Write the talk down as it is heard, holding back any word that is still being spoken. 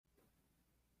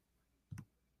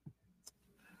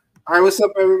All right, what's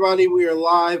up, everybody? We are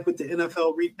live with the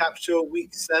NFL Recap Show,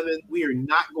 Week 7. We are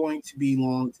not going to be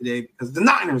long today because the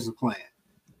Niners are playing.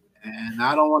 And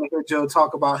I don't want to hear Joe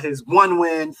talk about his one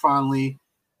win finally.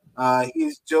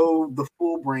 He's Joe the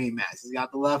full brain mass. He's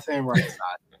got the left and right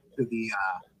side to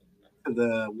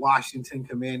the Washington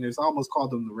Commanders. I almost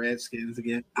called them the Redskins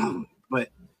again, but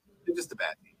they're just a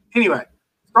bad team. Anyway,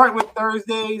 start with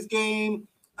Thursday's game.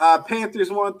 Panthers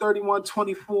won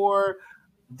 31-24.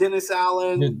 Dennis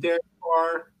Allen, Derek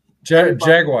Carr.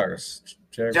 Jaguars.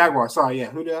 Jaguars. Sorry, yeah.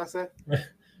 Who did I say?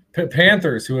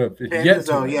 Panthers, who have Panthers,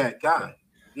 yeah, God.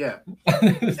 Yeah.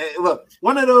 Hey, look,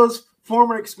 one of those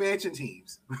former expansion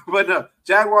teams. But no,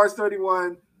 Jaguars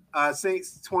 31,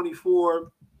 Saints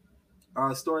 24.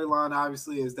 Storyline,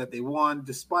 obviously, is that they won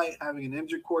despite having an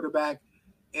injured quarterback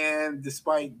and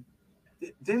despite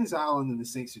Dennis Allen and the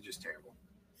Saints are just terrible.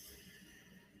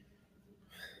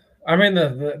 I mean,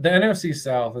 the NFC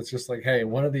South, it's just like, hey,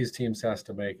 one of these teams has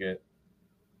to make it.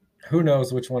 Who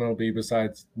knows which one it'll be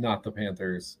besides not the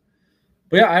Panthers.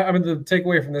 But yeah, I mean, the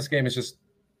takeaway from this game is just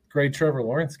great Trevor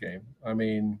Lawrence game. I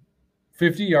mean,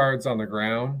 50 yards on the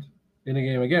ground in a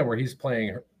game, again, where he's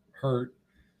playing hurt,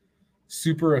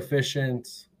 super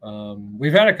efficient.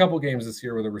 We've had a couple games this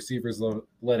year where the receivers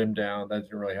let him down. That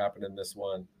didn't really happen in this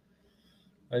one.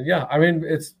 And yeah, I mean,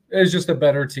 it's just a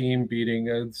better team beating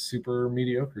a super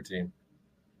mediocre team.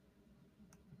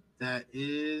 That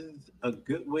is a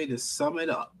good way to sum it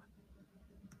up.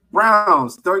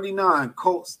 Browns 39,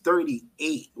 Colts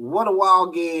 38. What a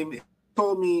wild game. It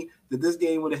told me that this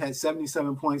game would have had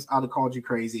 77 points. I'd have called you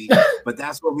crazy, but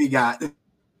that's what we got.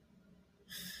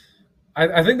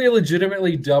 I think they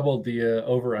legitimately doubled the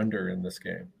over-under in this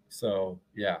game. So,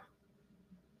 yeah.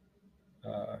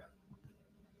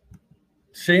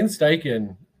 Shane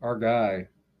Steichen, our guy,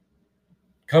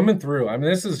 coming through. I mean,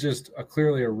 this is just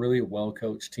clearly a really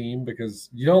well-coached team because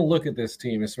you don't look at this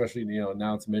team, especially,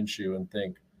 now it's Minshew, and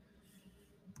think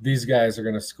these guys are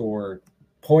going to score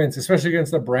points, especially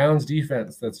against the Browns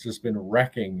defense that's just been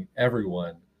wrecking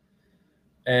everyone.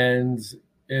 And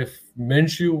if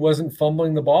Minshew wasn't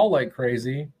fumbling the ball like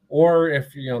crazy, or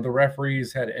if, the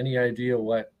referees had any idea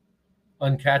what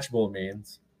uncatchable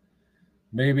means,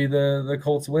 maybe the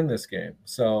Colts win this game.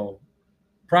 So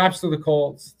props to the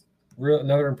Colts.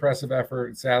 Another impressive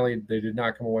effort. Sadly, they did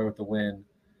not come away with the win.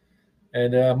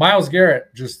 And Myles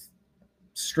Garrett just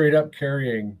straight up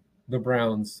carrying the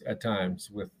Browns at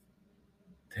times with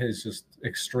his just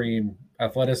extreme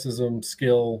athleticism,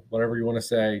 skill, whatever you want to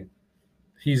say.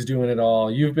 He's doing it all.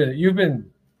 You've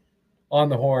been on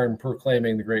the horn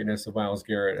proclaiming the greatness of Myles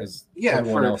Garrett as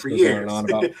everyone else goes years. on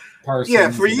and on about Parsons.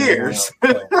 Yeah, for years.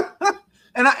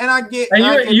 And I get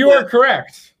you are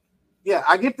correct. Yeah,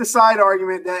 I get the side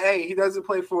argument that hey, he doesn't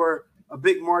play for a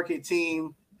big market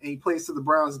team and he plays for the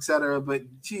Browns, etc. But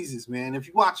Jesus, man, if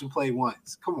you watch him play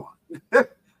once, come on,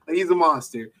 he's a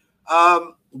monster.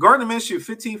 Gardner Minshew,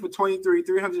 15 for 23,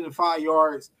 305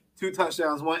 yards, 2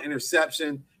 touchdowns, 1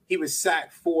 interception. He was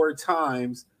sacked 4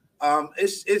 times.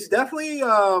 It's definitely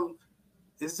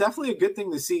a good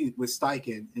thing to see with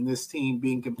Steichen and this team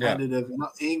being competitive and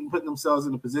even putting themselves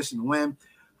in a position to win.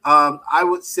 I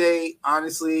would say,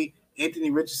 honestly,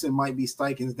 Anthony Richardson might be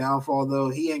Steichen's downfall, though.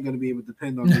 He ain't going to be able to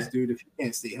depend on this dude if he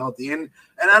can't stay healthy. And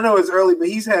I know it's early, but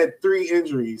he's had 3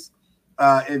 injuries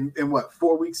in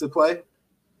 4 weeks of play?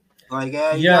 Like,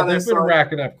 they've been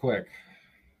racking up quick.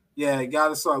 Yeah, you got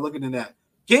to start looking at that.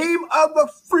 Game of the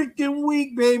freaking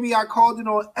week, baby. I called it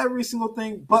on every single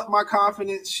thing but my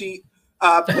confidence sheet.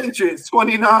 Patriots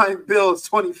 29, Bills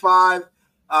 25.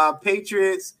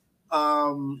 Patriots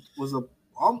was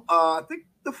I think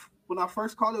when I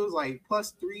first called it was like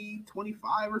plus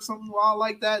 325 or something wild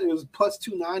like that. It was plus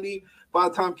 290 by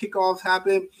the time kickoffs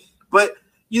happened. But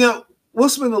we'll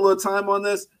spend a little time on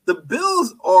this. The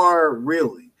Bills are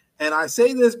really. And I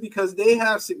say this because they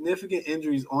have significant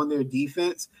injuries on their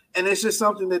defense, and it's just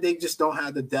something that they just don't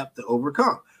have the depth to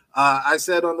overcome. I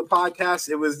said on the podcast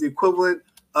it was the equivalent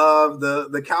of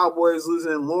the Cowboys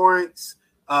losing Lawrence,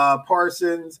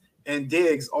 Parsons, and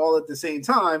Diggs all at the same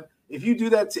time. If you do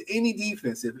that to any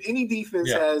defense, if any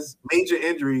defense has major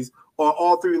injuries on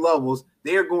all 3 levels,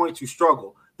 they are going to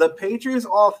struggle. The Patriots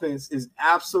offense is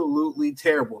absolutely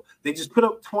terrible. They just put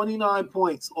up 29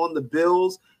 points on the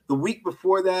Bills. The week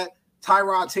before that,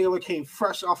 Tyrod Taylor came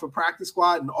fresh off a practice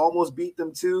squad and almost beat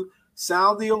them too.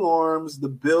 Sound the alarms. The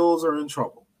Bills are in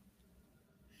trouble.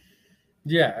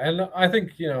 Yeah, and I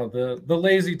think, the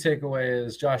lazy takeaway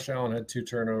is Josh Allen had 2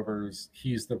 turnovers.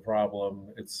 He's the problem.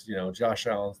 It's, Josh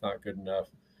Allen's not good enough.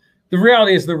 The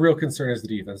reality is the real concern is the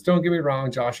defense. Don't get me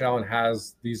wrong. Josh Allen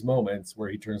has these moments where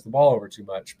he turns the ball over too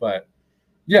much. But,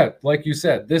 yeah, like you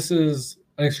said, this is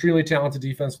an extremely talented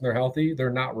defense when they're healthy.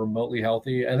 They're not remotely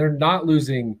healthy, and they're not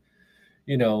losing,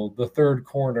 the third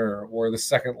corner or the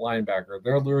second linebacker.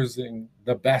 They're losing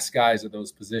the best guys at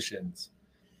those positions.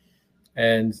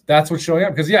 And that's what's showing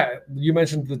up. Because, you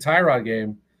mentioned the Tyrod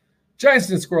game. Giants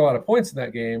didn't score a lot of points in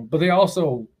that game, but they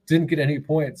also didn't get any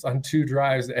points on 2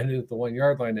 drives that ended at the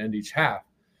 1-yard line to end each half.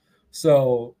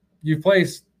 So you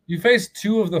faced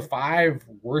 2 of the 5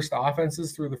 worst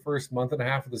offenses through the first month and a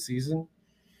half of the season,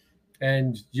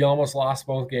 and you almost lost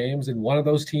both games. And one of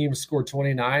those teams scored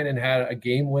 29 and had a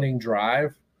game-winning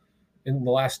drive in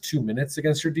the last 2 minutes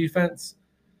against your defense.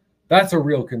 That's a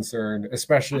real concern,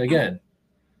 especially, again,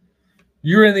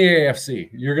 you're in the AFC.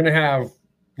 You're going to have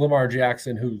Lamar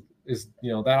Jackson, who is,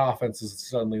 that offense is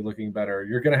suddenly looking better.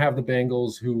 You're going to have the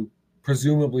Bengals, who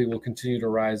presumably will continue to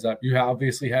rise up. You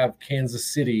obviously have Kansas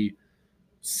City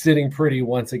sitting pretty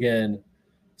once again.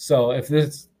 So if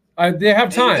they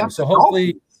have time. So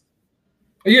hopefully,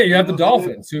 you have the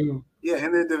Dolphins who,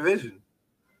 in their division.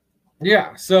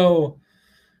 Yeah. So,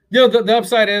 the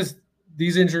upside is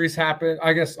these injuries happen.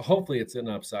 I guess hopefully it's an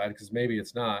upside, because maybe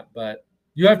it's not, but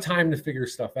you have time to figure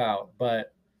stuff out.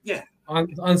 But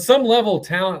on some level,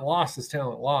 talent lost is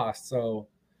talent lost. So,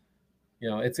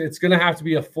 it's going to have to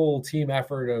be a full team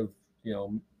effort of,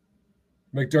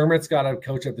 McDermott's got to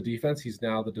coach up the defense. He's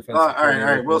now the defensive. All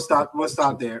right. We'll stop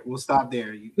there.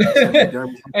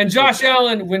 And Josh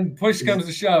Allen, when push comes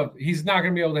to shove, he's not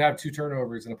going to be able to have 2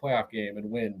 turnovers in a playoff game and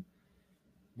win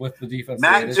with the defense.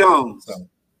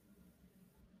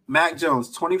 Mac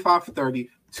Jones, 25 for 30,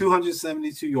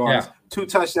 272 yards, 2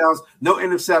 touchdowns, no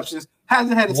interceptions.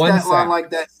 Hasn't had a stat line like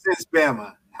that since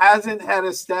Bama.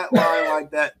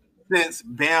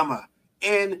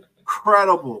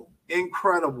 Incredible.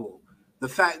 The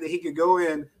fact that he could go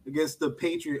in against the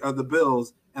the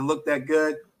Bills and look that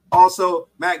good. Also,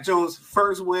 Mac Jones'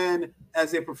 first win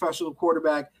as a professional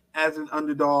quarterback as an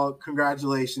underdog.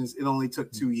 Congratulations. It only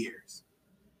took 2 years.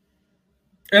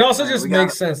 It also just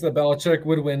makes sense that Belichick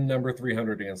would win number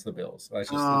 300 against the Bills.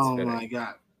 That's my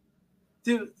God.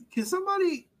 Dude, can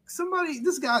somebody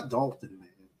this guy Dalton, man.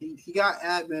 He got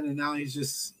admin and now he's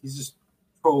just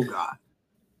pro guy.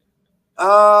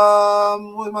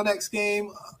 What's my next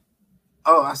game?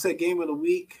 Oh, I said game of the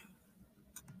week.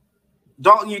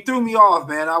 Dalton, you threw me off,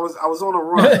 man. I was on a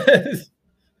run.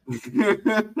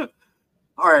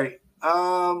 All right.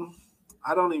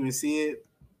 I don't even see it.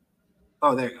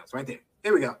 Oh, there it goes, right there.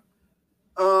 Here we go.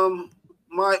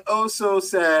 My so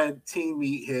sad team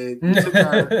meathead.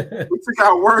 We took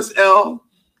our worst L.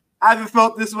 I haven't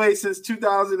felt this way since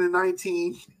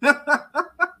 2019.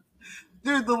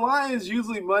 Dude, the Lions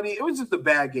usually money. It was just a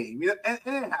bad game, and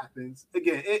it happens.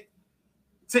 Again,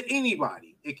 to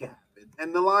anybody, it can happen.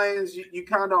 And the Lions, you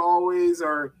kind of always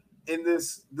are in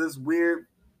this weird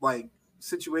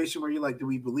situation where you're like, do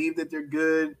we believe that they're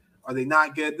good? Are they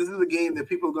not good? This is a game that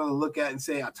people are going to look at and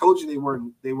say, I told you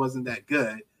they wasn't that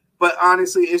good. But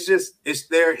honestly, it's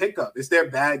their hiccup. It's their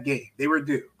bad game. They were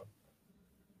due.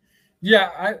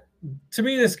 Yeah, to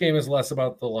me, this game is less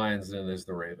about the Lions than it is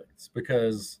the Ravens,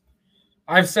 because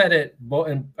I've said it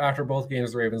after both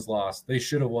games the Ravens lost. They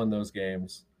should have won those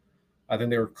games. I think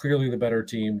they were clearly the better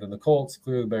team than the Colts,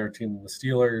 clearly the better team than the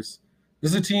Steelers.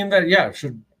 This is a team that,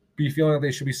 should be feeling like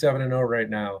they should be 7-0 right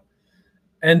now.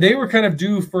 And they were kind of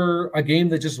due for a game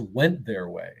that just went their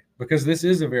way, because this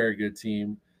is a very good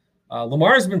team.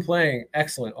 Lamar's been playing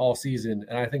excellent all season,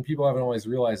 and I think people haven't always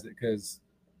realized it, because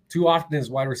too often his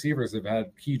wide receivers have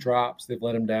had key drops. They've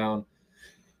let him down.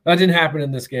 That didn't happen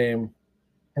in this game.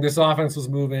 This offense was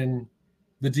moving.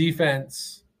 The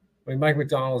defense, Mike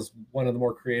Macdonald is one of the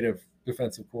more creative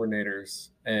defensive coordinators,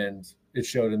 and it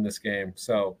showed in this game.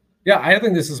 So, I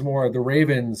think this is more the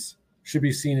Ravens should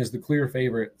be seen as the clear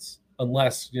favorites,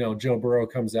 unless, Joe Burrow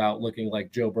comes out looking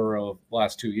like Joe Burrow of the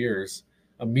last 2 years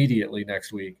immediately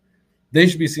next week. They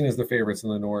should be seen as the favorites in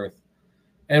the North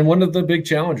and one of the big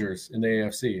challengers in the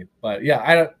AFC. But,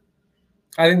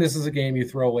 I think this is a game you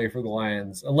throw away for the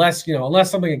Lions, unless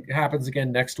something happens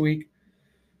again next week,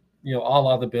 a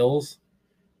la the Bills.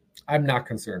 I'm not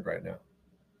concerned right now.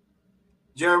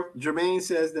 Jermaine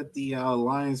says that the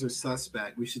Lions are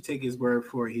suspect. We should take his word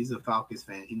for it. He's a Falcons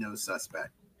fan. He knows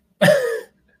suspect.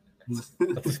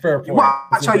 That's a fair point.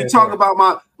 Watch how you talk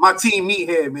about my team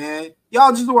meathead, man.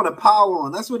 Y'all just want to pile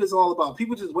on. That's what it's all about.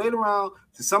 People just wait around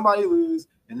to somebody lose,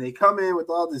 and they come in with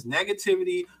all this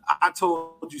negativity. I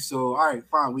told you so. All right,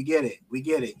 fine. We get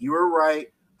it. You were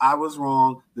right. I was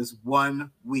wrong this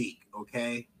 1 week,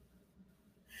 okay?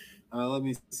 Let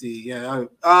me see.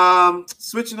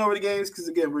 Switching over to games, because,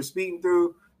 again, we're speeding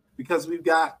through because we've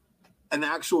got an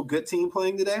actual good team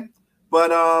playing today. But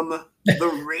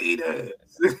the Raiders.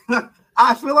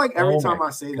 I feel like every time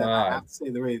I say that, I have to say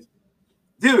the Raiders.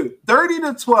 Dude,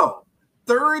 30-12.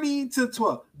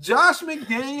 30-12. Josh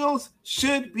McDaniels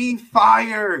should be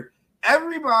fired.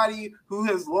 Everybody who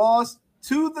has lost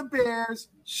to the Bears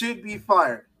should be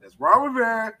fired. That's Ron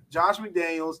Rivera, Josh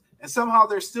McDaniels, and somehow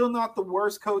they're still not the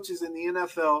worst coaches in the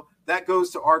NFL. That goes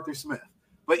to Arthur Smith.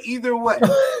 But either way,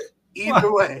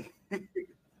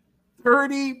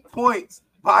 30 points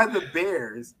by the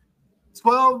Bears,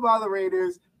 12 by the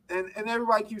Raiders, and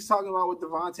everybody keeps talking about what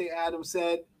Davante Adams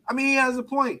said. I mean, he has a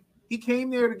point. He came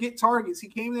there to get targets. He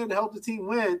came there to help the team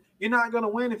win. You're not going to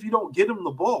win if you don't get him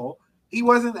the ball. He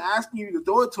wasn't asking you to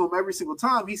throw it to him every single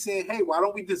time. He's saying, hey, why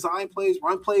don't we design plays,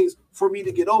 run plays for me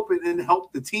to get open and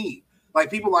help the team?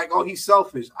 Like, people like, oh, he's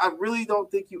selfish. I really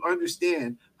don't think you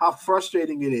understand how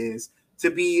frustrating it is to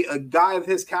be a guy of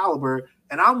his caliber.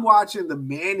 And I'm watching the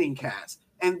Manning cast,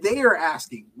 and they are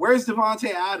asking, where's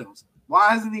Davante Adams?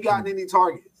 Why hasn't he gotten any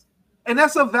targets? And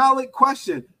that's a valid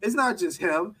question. It's not just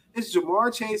him. It's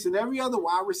Jamar Chase and every other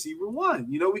wide receiver one.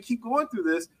 You know, we keep going through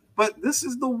this, but this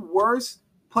is the worst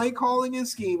play calling and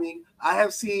scheming I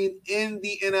have seen in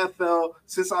the NFL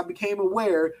since I became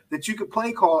aware that you could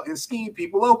play call and scheme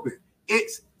people open.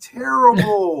 It's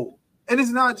terrible. And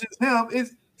it's not just him.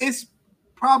 It's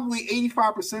probably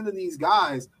 85% of these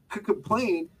guys could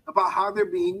complain about how they're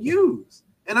being used.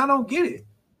 And I don't get it.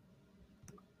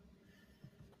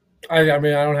 I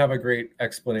mean, I don't have a great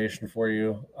explanation for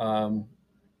you.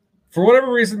 For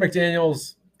whatever reason,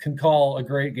 McDaniels can call a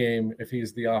great game if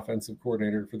he's the offensive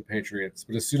coordinator for the Patriots.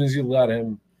 But as soon as you let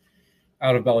him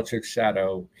out of Belichick's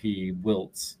shadow, he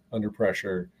wilts under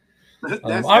pressure.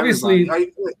 Obviously,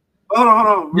 hold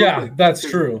on. Yeah, quick. That's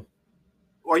true.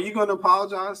 Are you going to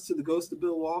apologize to the ghost of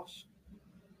Bill Walsh?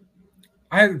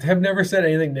 I have never said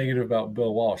anything negative about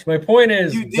Bill Walsh. My point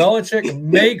is Belichick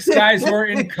makes guys who are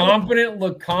incompetent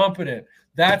look competent.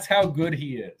 That's how good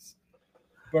he is.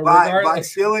 But by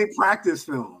stealing practice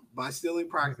film.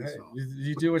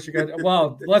 You do what you got.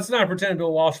 Well, let's not pretend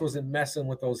Bill Walsh wasn't messing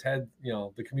with those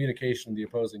the communication of the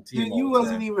opposing team. Dude, you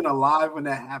wasn't even alive when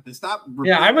that happened. Stop.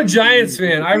 Yeah, I'm a Giants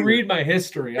fan. I read my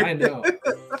history. I know.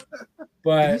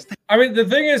 But I mean, the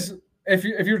thing is, if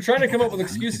you're trying to come up with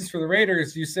excuses for the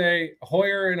Raiders, you say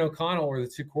Hoyer and O'Connell were the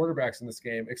two quarterbacks in this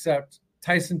game, except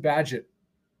Tyson Badgett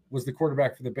was the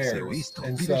quarterback for the Bears,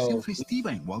 and so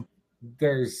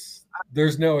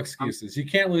there's no excuses. You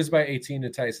can't lose by 18 to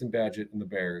Tyson Badgett and the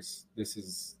Bears. This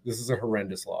is a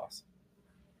horrendous loss.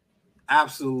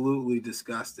 Absolutely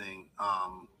disgusting.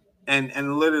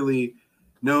 And literally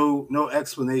no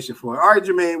explanation for it. All right,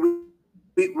 Jermaine,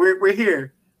 we're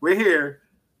here. We're here.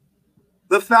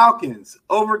 The Falcons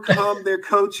overcome their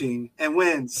coaching and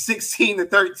win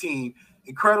 16-13.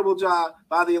 Incredible job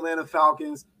by the Atlanta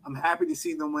Falcons. I'm happy to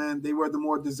see them win. They were the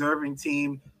more deserving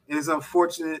team. It is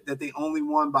unfortunate that they only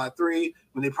won by 3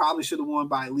 when they probably should have won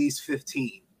by at least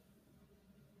 15.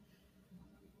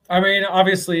 I mean,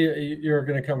 obviously, you're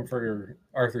going to come for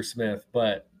Arthur Smith,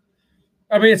 but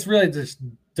I mean, it's really just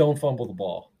don't fumble the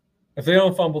ball. If they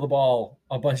don't fumble the ball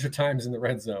a bunch of times in the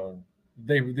red zone,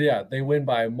 they win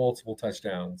by multiple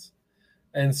touchdowns.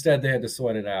 Instead, they had to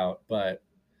sweat it out. But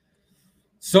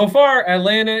so far,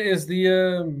 Atlanta is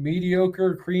the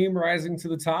mediocre cream rising to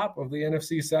the top of the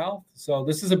NFC South. So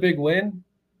this is a big win,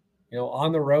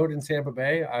 on the road in Tampa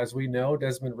Bay. As we know,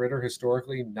 Desmond Ridder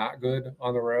historically not good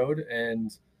on the road,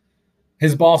 and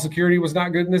his ball security was not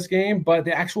good in this game, but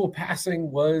the actual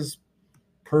passing was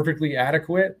perfectly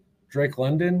adequate. Drake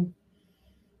London,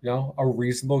 a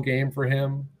reasonable game for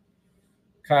him.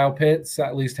 Kyle Pitts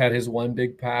at least had his one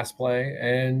big pass play,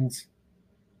 and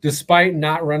despite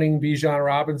not running Bijan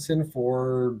Robinson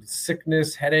for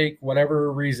sickness, headache,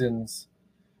 whatever reasons,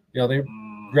 they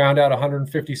ground out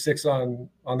 156 on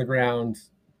the ground.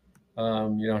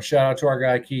 Shout out to our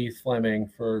guy Keith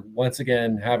Fleming for once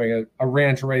again having a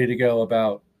rant ready to go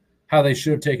about how they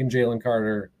should have taken Jalen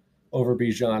Carter over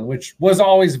Bijan, which was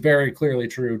always very clearly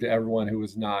true to everyone who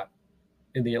was not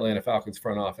in the Atlanta Falcons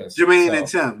front office. Jermaine and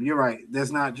Tim, you're right.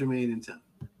 That's not Jermaine and Tim.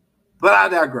 But I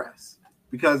digress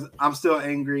because I'm still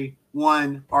angry.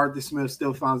 1, Arthur Smith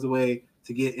still finds a way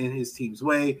to get in his team's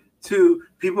way. 2,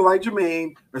 people like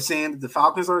Jermaine are saying that the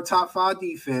Falcons are a top 5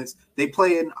 defense. They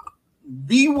play in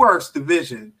the worst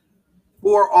division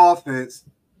for offense,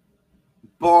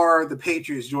 bar the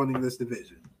Patriots joining this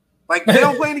division. Like, they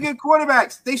don't play any good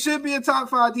quarterbacks. They should be a top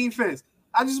 5 defense.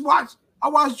 I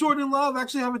watched Jordan Love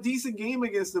actually have a decent game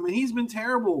against them, and he's been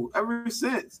terrible ever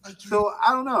since. So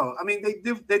I don't know. I mean, they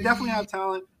definitely have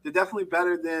talent. They're definitely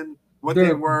better than what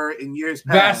they were in years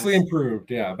past. Vastly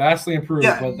improved, yeah. But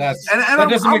that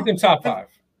doesn't make them top 5.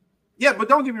 Yeah, but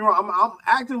don't get me wrong. I'm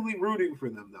actively rooting for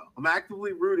them, though. I'm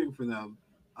actively rooting for them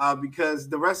because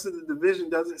the rest of the division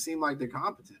doesn't seem like they're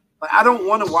competent. Like, I don't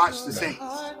want to watch the Saints.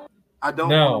 I don't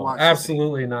want to watch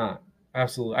absolutely not.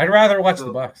 Absolutely. I'd rather watch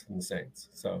the Bucs than the Saints.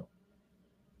 So,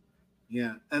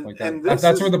 yeah. And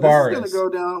that's where the bar is. Going to go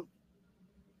down.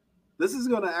 This is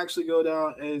going to actually go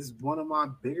down as one of my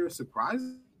bigger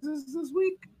surprises this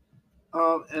week.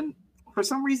 And for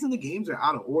some reason, the games are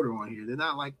out of order on here. They're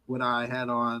not like what I had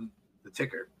on the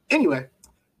ticker. Anyway,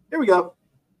 here we go.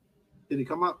 Did it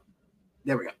come up?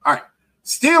 There we go. All right.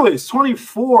 Steelers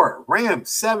 24, Rams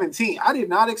 17. I did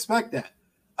not expect that.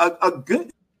 A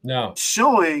good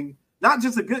showing, not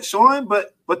just a good showing,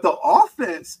 but the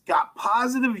offense got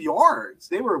positive yards.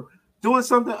 They were doing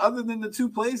something other than the two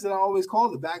plays that I always call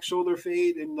the back shoulder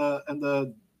fade and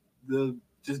the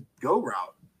just go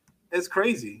route. It's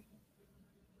crazy.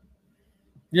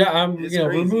 Yeah,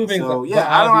 removing. So,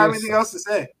 I don't have anything else to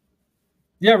say.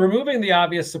 Yeah, removing the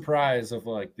obvious surprise of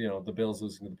the Bills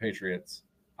losing to the Patriots.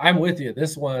 I'm with you.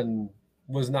 This one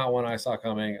was not one I saw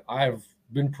coming. I've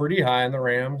been pretty high on the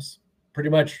Rams,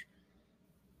 pretty much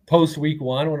post week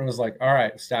 1 when it was like, all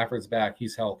right, Stafford's back,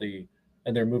 he's healthy,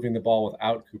 and they're moving the ball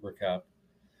without Cooper Kupp.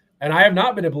 And I have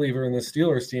not been a believer in the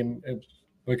Steelers team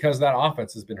because that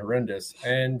offense has been horrendous.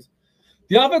 And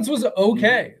the offense was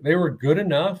okay. They were good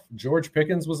enough. George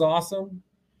Pickens was awesome.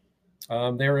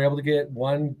 They were able to get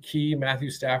one key Matthew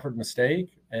Stafford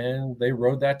mistake, and they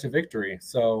rode that to victory.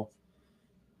 So,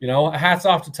 hats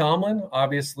off to Tomlin.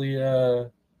 Obviously,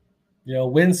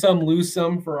 win some, lose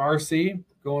some for RC,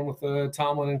 going with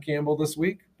Tomlin and Campbell this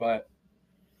week. But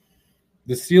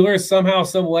the Steelers somehow,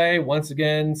 some way, once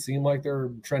again, seem like they're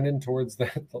trending towards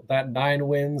that 9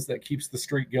 wins that keeps the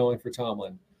streak going for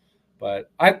Tomlin. But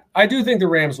I do think the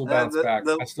Rams will bounce back.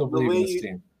 I still believe in this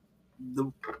team.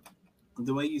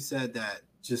 The way you said that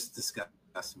just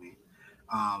disgusts me.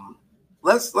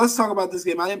 Let's talk about this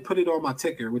game. I didn't put it on my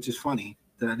ticker, which is funny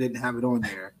that I didn't have it on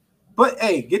there. But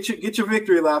hey, get your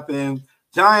victory lap in.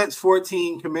 Giants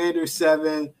 14, Commanders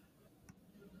 7.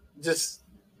 Just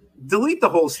delete the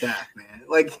whole staff, man.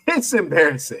 Like, it's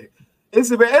embarrassing.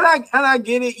 It's embarrassing. And I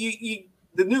get it. You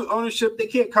the new ownership, they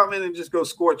can't come in and just go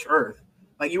scorch earth.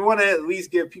 Like, you want to at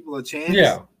least give people a chance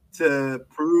to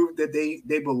prove that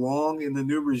they belong in the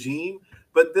new regime.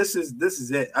 But this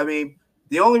is it. I mean,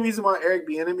 the only reason why Eric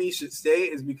Bieniemy should stay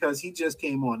is because he just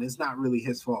came on. It's not really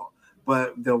his fault.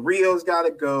 But Del Rio's got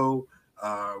to go.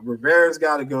 Rivera's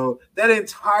got to go. That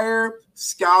entire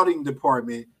scouting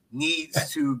department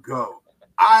needs to go.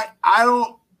 I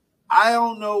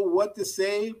don't know what to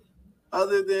say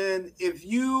other than if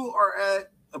you are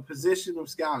at a position of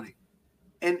scouting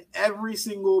and every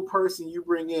single person you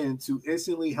bring in to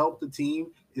instantly help the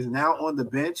team is now on the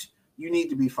bench, you need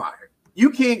to be fired. You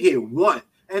can't get one.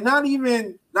 And not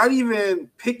even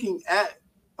picking at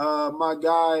my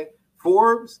guy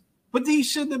Forbes, but he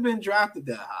shouldn't have been drafted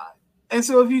that high. And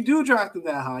so if you do draft him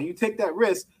that high, you take that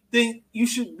risk, then you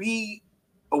should be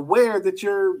aware that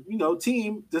your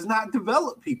team does not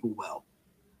develop people well.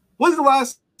 When's the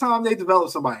last time they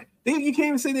developed somebody? You can't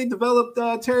even say they developed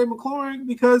Terry McLaurin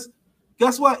because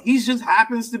guess what? He just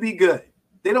happens to be good.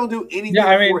 They don't do anything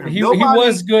for him. He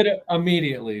was good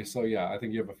immediately. So, yeah, I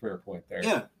think you have a fair point there.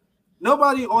 Yeah.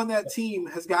 Nobody on that team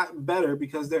has gotten better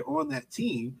because they're on that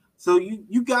team. So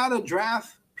you got to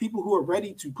draft people who are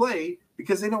ready to play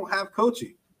because they don't have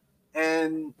coaching.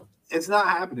 And it's not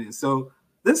happening. So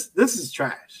this is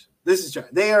trash. This is trash.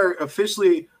 They are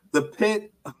officially the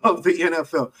pit of the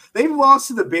NFL. They've lost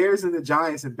to the Bears and the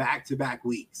Giants in back-to-back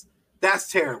weeks.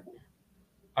 That's terrible.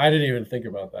 I didn't even think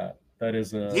about that. That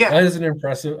is an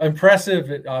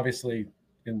impressive, obviously,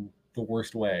 in the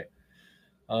worst way.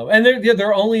 And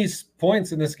their only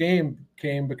points in this game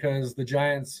came because the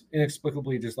Giants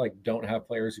inexplicably just don't have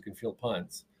players who can field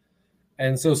punts.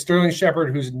 And so Sterling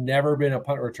Shepard, who's never been a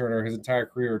punt returner his entire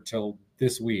career till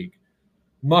this week,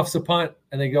 muffs a punt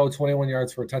and they go 21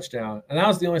 yards for a touchdown. And that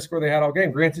was the only score they had all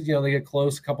game. Granted, they get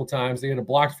close a couple times. They had a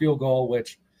blocked field goal,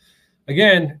 which,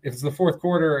 again, if it's the fourth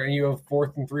quarter and you have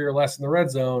 4th and 3 or less in the red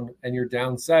zone and you're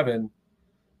down 7,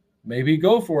 maybe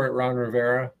go for it, Ron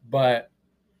Rivera. But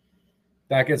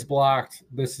that gets blocked.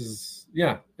 It's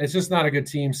just not a good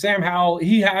team. Sam Howell,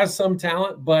 he has some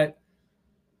talent, but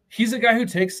he's a guy who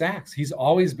takes sacks. He's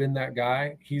always been that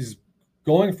guy. He's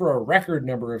going for a record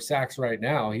number of sacks right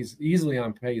now. He's easily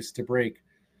on pace to break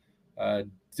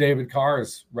David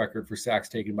Carr's record for sacks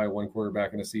taken by one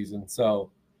quarterback in a season.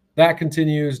 So that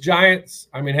continues. Giants,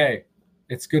 hey,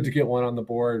 it's good to get one on the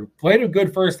board. Played a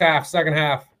good first half, second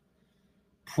half,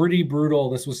 pretty brutal.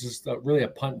 This was just really a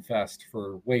punt fest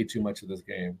for way too much of this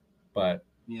game. But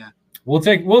Yeah. We'll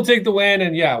take the win,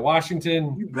 and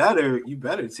Washington. You better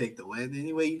take the win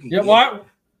any way you can. Yeah,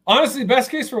 honestly,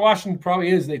 best case for Washington probably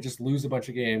is they just lose a bunch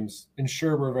of games,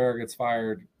 ensure Rivera gets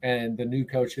fired, and the new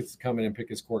coach gets to come in and pick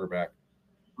his quarterback.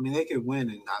 I mean, they could win,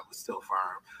 and I would still fire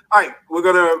him. All right, we're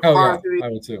gonna. I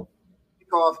would too.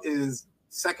 Kickoff is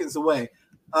seconds away.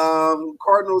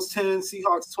 Cardinals 10,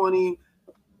 Seahawks 20.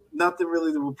 Nothing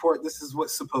really to report. This is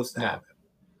what's supposed to happen.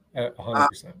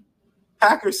 100%.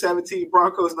 Packers 17,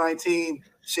 Broncos 19.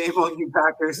 Shame on you,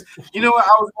 Packers. You know what?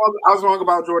 I was wrong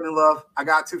about Jordan Love. I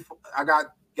got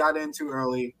in too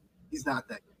early. He's not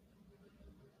that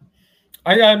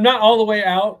good. I'm not all the way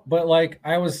out, but like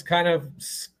I was kind of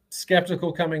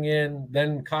skeptical coming in,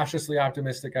 then cautiously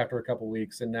optimistic after a couple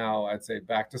weeks, and now I'd say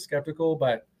back to skeptical.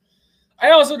 But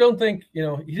I also don't think, he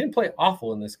didn't play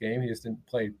awful in this game. He just didn't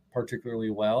play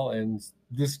particularly well, and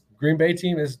this Green Bay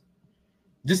team is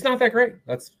just not that great.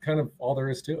 That's kind of all there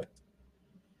is to it.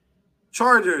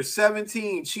 Chargers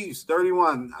 17, Chiefs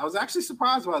 31. I was actually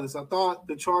surprised by this. I thought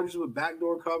the Chargers would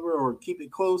backdoor cover or keep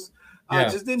it close. It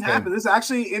just didn't happen. This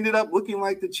actually ended up looking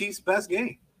like the Chiefs' best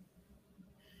game.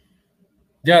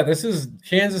 Yeah, this is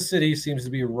Kansas City seems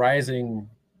to be rising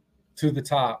to the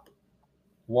top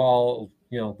while,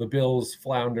 the Bills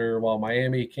flounder, while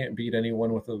Miami can't beat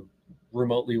anyone with a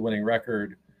remotely winning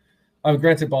record.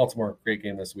 Granted, Baltimore, great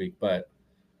game this week, but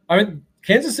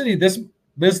Kansas City, this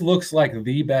looks like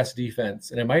the best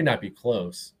defense, and it might not be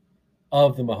close,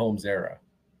 of the Mahomes era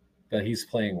that he's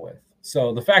playing with.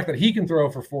 So the fact that he can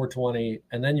throw for 420,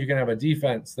 and then you can have a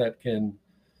defense that can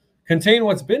contain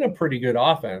what's been a pretty good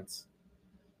offense,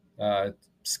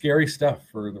 scary stuff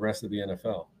for the rest of the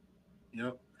NFL.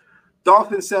 Yep.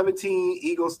 Dolphins 17,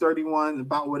 Eagles 31,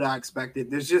 about what I expected.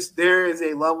 There is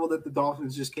a level that the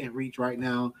Dolphins just can't reach right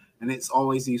now, and it's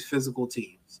always these physical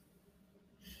teams.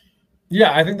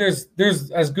 Yeah, I think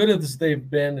there's as good as they've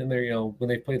been in their, when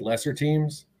they've played lesser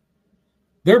teams,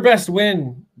 their best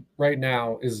win right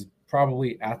now is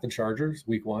probably at the Chargers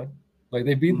week 1. Like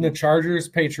they've beaten the Chargers,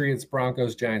 Patriots,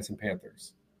 Broncos, Giants, and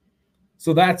Panthers.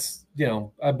 So that's,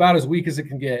 about as weak as it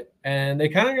can get. And they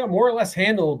kind of got more or less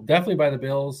handled definitely by the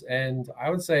Bills. And I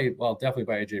would say, definitely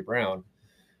by A.J. Brown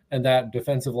and that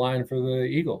defensive line for the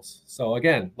Eagles. So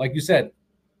again, like you said,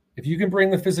 if you can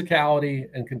bring the physicality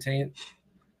and contain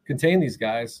these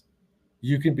guys,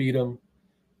 you can beat them.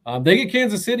 They get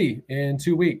Kansas City in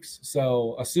 2 weeks.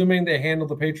 So assuming they handle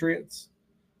the Patriots,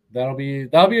 that'll be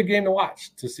a game to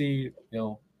watch to see,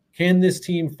 can this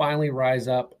team finally rise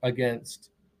up against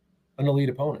an elite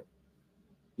opponent?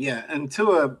 Yeah, and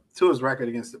Tua's record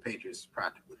against the Patriots is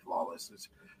practically flawless. It's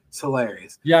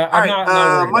hilarious. Yeah, all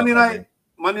right.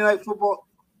 Monday night football.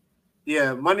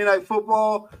 Yeah, Monday night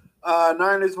football.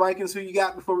 Niners, Vikings. Who you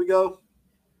got before we go?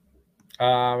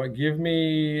 Give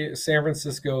me San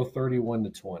Francisco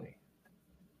 31-20.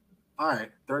 All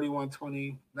right,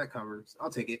 31-20. That covers.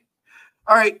 I'll take it.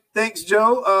 All right, thanks,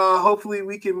 Joe. Hopefully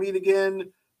we can meet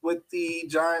again with the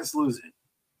Giants losing.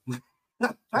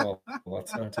 Well,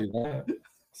 let's not do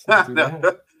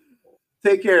that.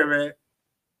 Take care, man.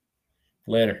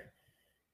 Later.